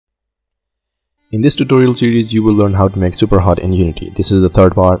In this tutorial series, you will learn how to make SuperHot in Unity. This is the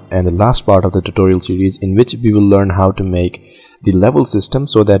third part and the last part of the tutorial series, in which we will learn how to make the level system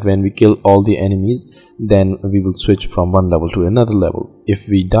so that when we kill all the enemies, then we will switch from one level to another level. If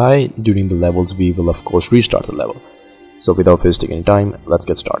we die during the levels, we will of course restart the level. So without wasting any time, let's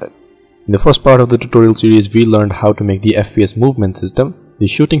get started. In the first part of the tutorial series, we learned how to make the FPS movement system, the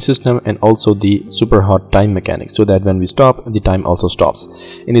shooting system, and also the SuperHot time mechanics, so that when we stop, the time also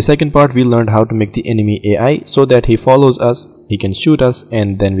stops. In the second part, we learned how to make the enemy AI so that he follows us, he can shoot us,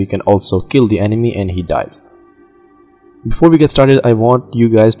 and then we can also kill the enemy and he dies. Before we get started, I want you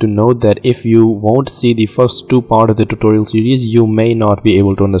guys to know that if you won't see the first two parts of the tutorial series, you may not be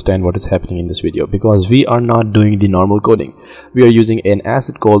able to understand what is happening in this video, because we are not doing the normal coding. We are using an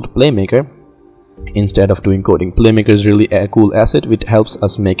asset called Playmaker instead of doing coding. Playmaker is really a cool asset which helps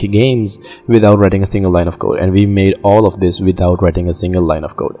us make games without writing a single line of code, and we made all of this without writing a single line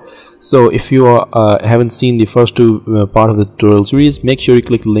of code. So if you haven't seen the first two part of the tutorial series, make sure you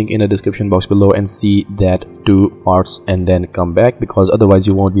click the link in the description box below and see that two parts and then come back, because otherwise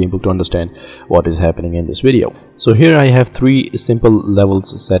you won't be able to understand what is happening in this video. So here I have three simple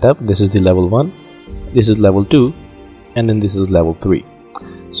levels set up. This is the level 1, this is level 2, and then this is level 3.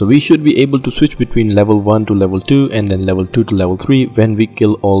 So we should be able to switch between level 1 to level 2 and then level 2 to level 3 when we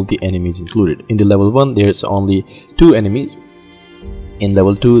kill all the enemies included. In the level 1, there's only 2 enemies. In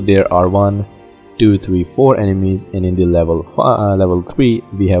level 2, there are 1, 2, 3, 4 enemies, and in the level 3,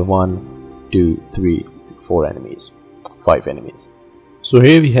 we have 1, 2, 3, 4 enemies, 5 enemies. So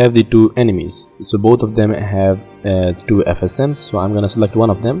here we have the 2 enemies. So both of them have 2 FSMs. So I'm gonna select one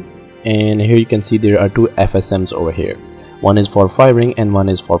of them, and here you can see there are 2 FSMs over here. One is for firing and one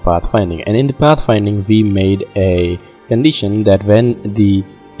is for pathfinding. And in the pathfinding, we made a condition that when the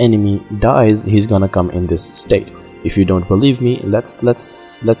enemy dies, he's gonna come in this state. If you don't believe me, let's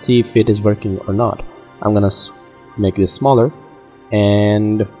see if it is working or not. I'm gonna make this smaller,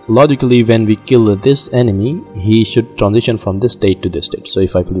 and logically, when we kill this enemy, he should transition from this state to this state. So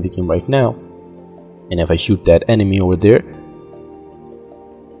if I play the game right now, and if I shoot that enemy over there,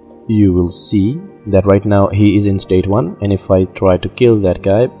 you will see that right now he is in state 1, and if I try to kill that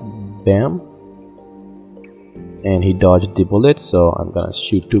guy, bam, and he dodged the bullet, so I'm gonna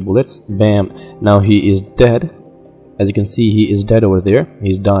shoot 2 bullets, bam, now he is dead. As you can see, he is dead over there,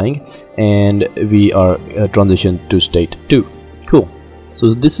 he's dying, and we are transitioned to state 2. Cool.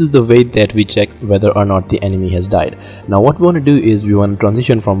 So this is the way that we check whether or not the enemy has died. Now what we want to do is we want to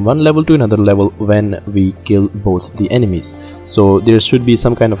transition from one level to another level when we kill both the enemies. So there should be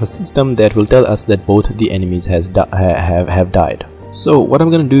some kind of a system that will tell us that both the enemies have died. So what I'm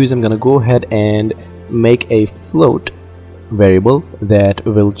going to do is I'm going to go ahead and make a float variable that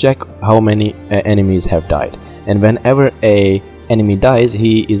will check how many enemies have died. And whenever a enemy dies,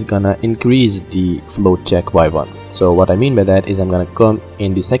 he is gonna increase the float check by 1. So what I mean by that is I'm gonna come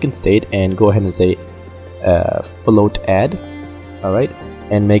in the second state and go ahead and say float add, alright,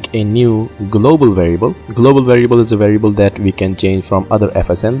 and make a new global variable. Global variable is a variable that we can change from other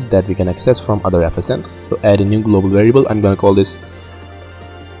FSMs, that we can access from other FSMs. So add a new global variable. I'm gonna call this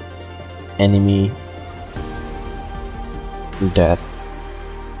enemy death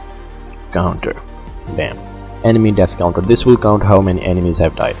counter. Bam. Enemy death counter. This will count how many enemies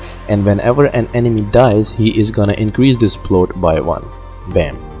have died, and whenever an enemy dies, he is gonna increase this float by 1.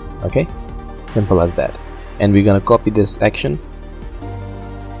 Bam. Okay, simple as that. And we're gonna copy this action,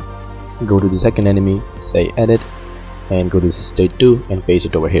 go to the second enemy, say edit, and go to state 2 and paste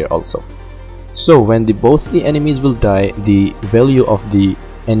it over here also. So when both the enemies will die, the value of the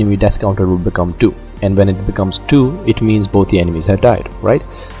enemy death counter will become 2, and when it becomes 2, it means both the enemies have died, right?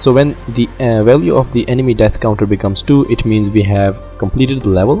 So when the value of the enemy death counter becomes 2, it means we have completed the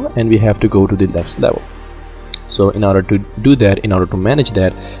level and we have to go to the next level. So in order to do that, in order to manage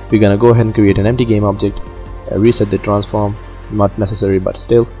that, we're gonna go ahead and create an empty game object, reset the transform, not necessary but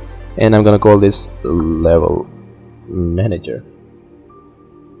still, and I'm gonna call this level manager.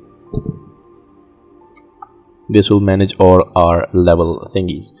 This will manage all our level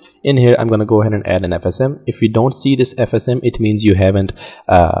thingies. In here, I'm gonna go ahead and add an FSM. If you don't see this FSM, it means you haven't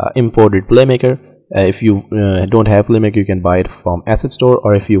imported Playmaker. If you don't have Playmaker, you can buy it from Asset Store,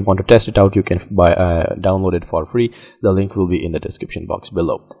 or if you want to test it out, you can download it for free. The link will be in the description box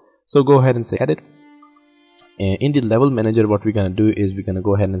below. So go ahead and say edit. In the level manager, what we're gonna do is we're gonna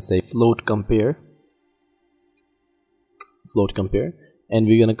go ahead and say float compare. And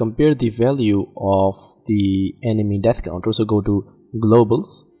we're gonna compare the value of the enemy death counter. So go to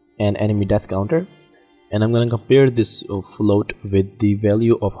globals and enemy death counter, and I'm gonna compare this float with the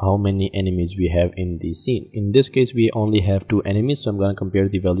value of how many enemies we have in the scene. In this case, we only have 2 enemies, so I'm gonna compare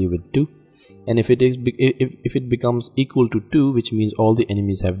the value with 2. and if it becomes equal to 2, which means all the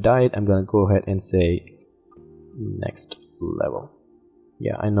enemies have died, I'm gonna go ahead and say next level.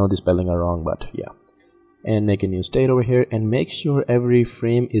 Yeah, I know the spelling are wrong, but yeah. And make a new state over here and make sure every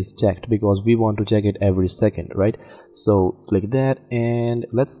frame is checked, because we want to check it every second, right? So click that and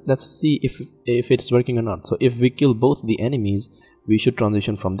let's see if it's working or not. So if we kill both the enemies, we should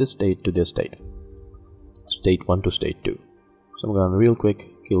transition from this state to this state, state 1 to state 2. So I'm gonna real quick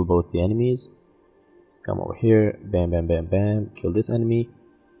kill both the enemies. Let's come over here, bam bam bam bam, kill this enemy,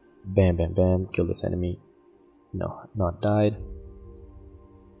 bam bam bam, kill this enemy. No, not died.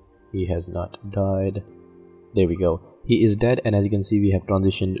 He has not died. There we go, he is dead, and as you can see we have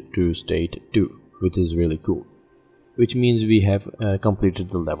transitioned to state 2, which is really cool, which means we have completed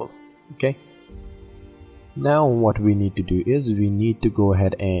the level. Okay, now what we need to do is we need to go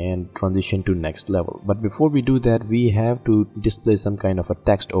ahead and transition to next level, but before we do that we have to display some kind of a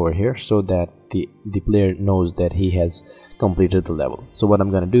text over here so that the player knows that he has completed the level. So what I'm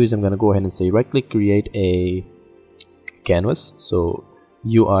gonna do is I'm gonna go ahead and say right click, create a canvas. So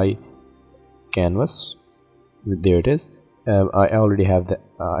UI canvas, there it is. I already have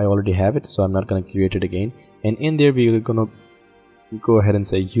it, so I'm not gonna create it again. And in there we're gonna go ahead and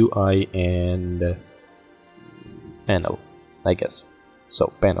say UI and panel, I guess.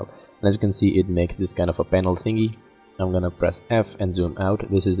 So panel, and as you can see it makes this kind of a panel thingy. I'm gonna press F and zoom out.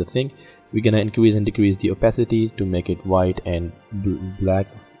 This is the thing. We're gonna increase and decrease the opacity to make it white and black.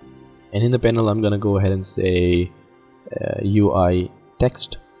 And in the panel I'm gonna go ahead and say UI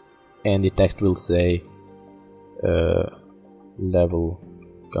text, and the text will say level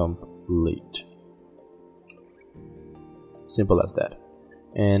complete. Simple as that.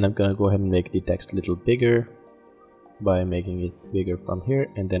 And I'm gonna go ahead and make the text a little bigger by making it bigger from here,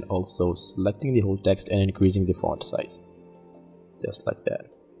 and then also selecting the whole text and increasing the font size, just like that.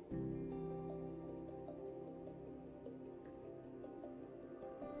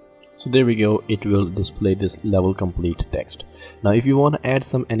 So there we go, it will display this level complete text. Now if you want to add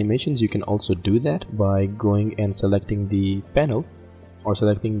some animations, you can also do that by going and selecting the panel, or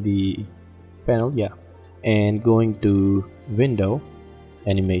selecting the panel, yeah, and going to window,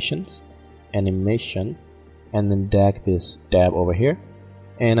 animations, animation, and then drag this tab over here,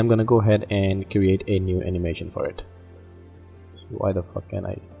 and I'm gonna go ahead and create a new animation for it. So why the fuck can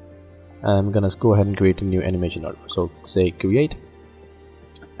I'm gonna go ahead and create a new animation. So say create,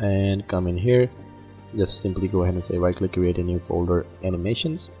 and come in here, just simply go ahead and say right click, create a new folder,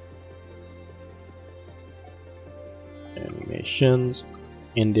 animations.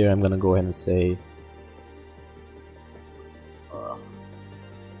 In there I'm gonna go ahead and say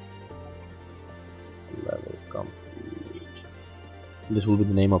level complete. This will be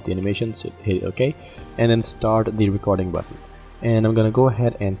the name of the animation. So hit OK, and then start the recording button, and I'm gonna go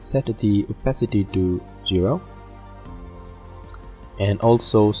ahead and set the opacity to 0, and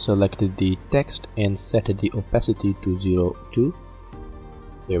also select the text and set the opacity to 0 too.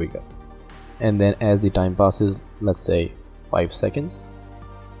 There we go. And then as the time passes, let's say 5 seconds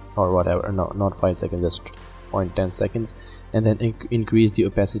or whatever, no, not 5 seconds, just 0.10 seconds, and then increase the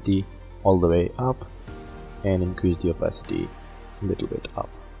opacity all the way up, and increase the opacity a little bit up,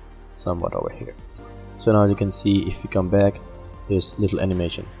 somewhat over here. So now you can see, if you come back, there's little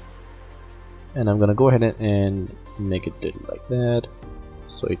animation, and I'm gonna go ahead and make it like that,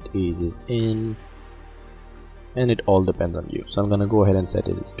 so it eases in, and it all depends on you. So I'm gonna go ahead and set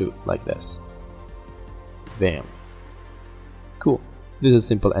it to like this. Bam. Cool. So this is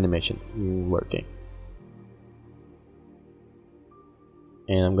simple animation working,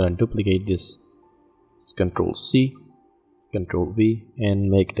 and I'm gonna duplicate this, Control C, Control V, and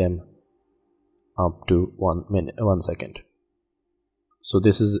make them up to 1 second. So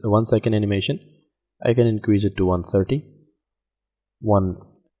this is a 1 second animation. I can increase it to 130.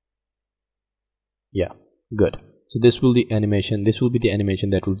 Yeah, good. So this will be the animation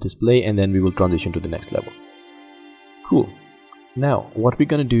that will display, and then we will transition to the next level. Cool. Now what we're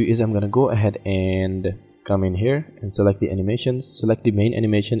gonna do is I'm gonna go ahead and come in here and select the animations, select the main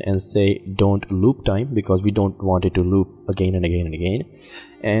animation, and say don't loop time, because we don't want it to loop again and again and again.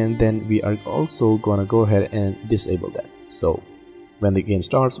 And then we are also gonna go ahead and disable that. So when the game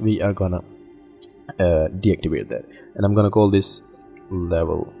starts, we are gonna deactivate that, and I'm gonna call this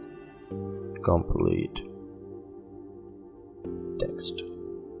level complete text.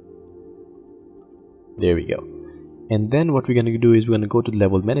 There we go. And then what we're gonna do is we're gonna go to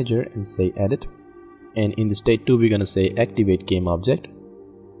level manager and say edit, and in the state 2 we're gonna say activate game object,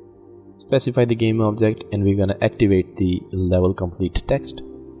 specify the game object, and we're gonna activate the level complete text,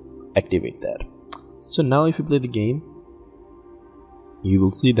 activate that. So now if you play the game, you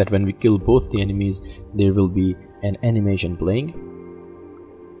will see that when we kill both the enemies, there will be an animation playing.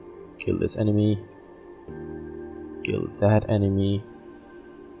 Kill this enemy, kill that enemy,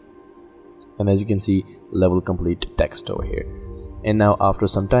 and as you can see, level complete text over here. And now after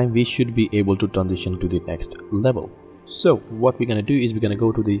some time we should be able to transition to the next level. So what we're gonna do is we're gonna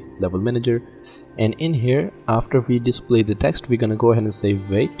go to the level manager, and in here, after we display the text, we're gonna go ahead and say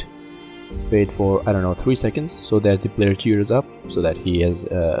wait for, I don't know, 3 seconds, so that the player cheers up, so that he has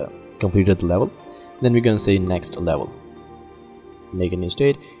completed the level. Then we're gonna say next level, make a new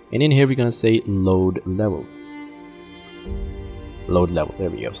state, and in here we're gonna say load level. There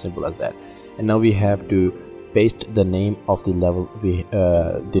we go, simple as that. And now we have to paste the name of the level,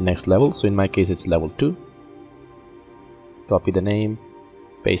 the next level. So in my case it's level 2. Copy the name,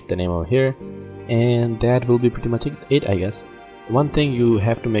 paste the name over here, and that will be pretty much it, I guess. One thing you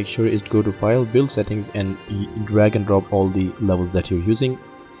have to make sure is to go to file, build settings, and drag and drop all the levels that you're using.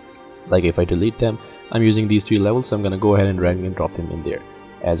 Like if I delete them, I'm using these 3 levels, so I'm gonna go ahead and drag and drop them in there,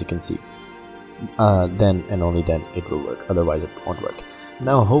 as you can see. Then and only then it will work, otherwise it won't work.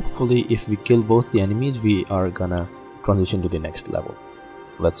 Now hopefully if we kill both the enemies, we are gonna transition to the next level.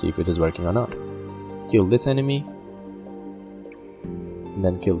 Let's see if it is working or not. Kill this enemy, and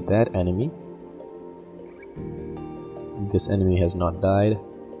then kill that enemy. This enemy has not died.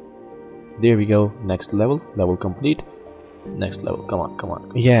 There we go, next level, level complete. Next level, come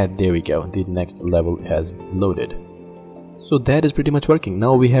on. Yeah, there we go, the next level has loaded. So that is pretty much working.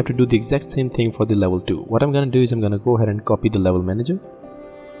 Now we have to do the exact same thing for the level 2. What I'm gonna do is I'm gonna go ahead and copy the level manager,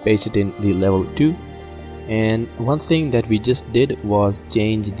 paste it in the level 2, and one thing that we just did was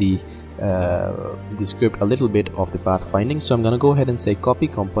change the script a little bit of the pathfinding. So I'm gonna go ahead and say copy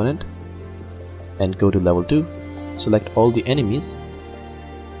component and go to level 2, select all the enemies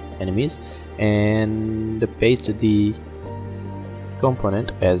and paste the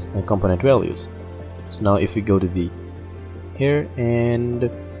component as component values. So now if we go to the here, and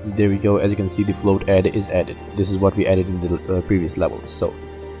there we go, as you can see the float add is added. This is what we added in the previous levels. So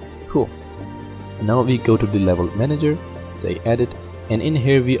cool. Now we go to the level manager, say edit, and in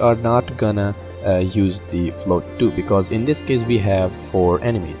here we are not gonna use the float 2, because in this case we have 4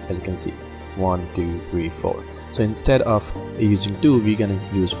 enemies, as you can see, 1 2 3 4. So instead of using 2, we're gonna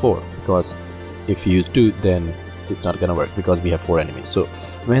use 4, because if you use 2 then it's not gonna work, because we have 4 enemies. So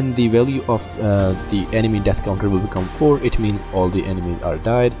when the value of the enemy death counter will become 4, it means all the enemies are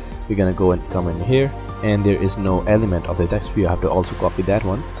died. We're gonna go and come in here, and there is no element of the text, we have to also copy that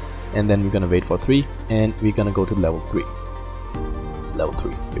one, and then we're gonna wait for 3, and we're gonna go to level 3.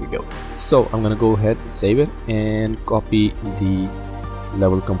 Here we go. So I'm gonna go ahead, save it, and copy the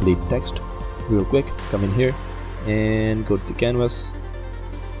level complete text real quick. Come in here and go to the canvas,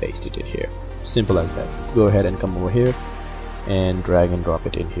 paste it in here, simple as that. Go ahead and come over here and drag and drop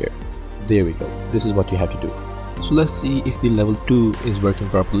it in here. There we go, this is what you have to do. So let's see if the level 2 is working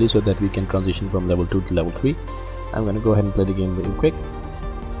properly, so that we can transition from level 2 to level 3. I'm gonna go ahead and play the game real quick,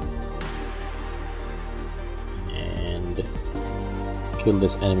 and kill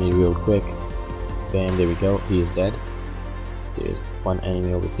this enemy real quick. Bam, there we go, he is dead. There's one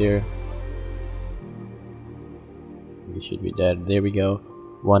enemy over there, he should be dead. There we go,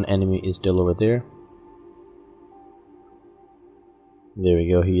 one enemy is still over there. There we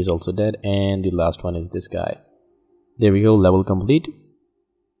go, he is also dead, and the last one is this guy. There we go, level complete.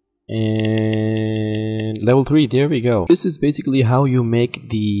 And level 3, there we go. This is basically how you make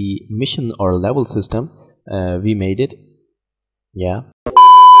the mission or level system. We made it. Yeah.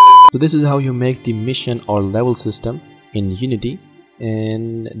 So this is how you make the mission or level system in Unity.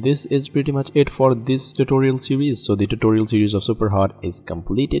 And this is pretty much it for this tutorial series. So the tutorial series of SuperHot is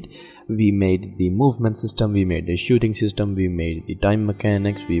completed. We made the movement system, we made the shooting system, we made the time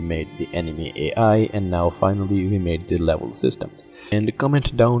mechanics, we made the enemy AI, and now finally we made the level system. And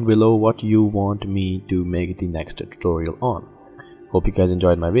comment down below what you want me to make the next tutorial on. Hope you guys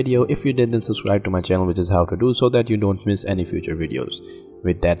enjoyed my video. If you did, then subscribe to my channel, which is how to do, so that you don't miss any future videos.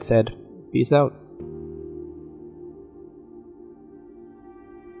 With that said, peace out.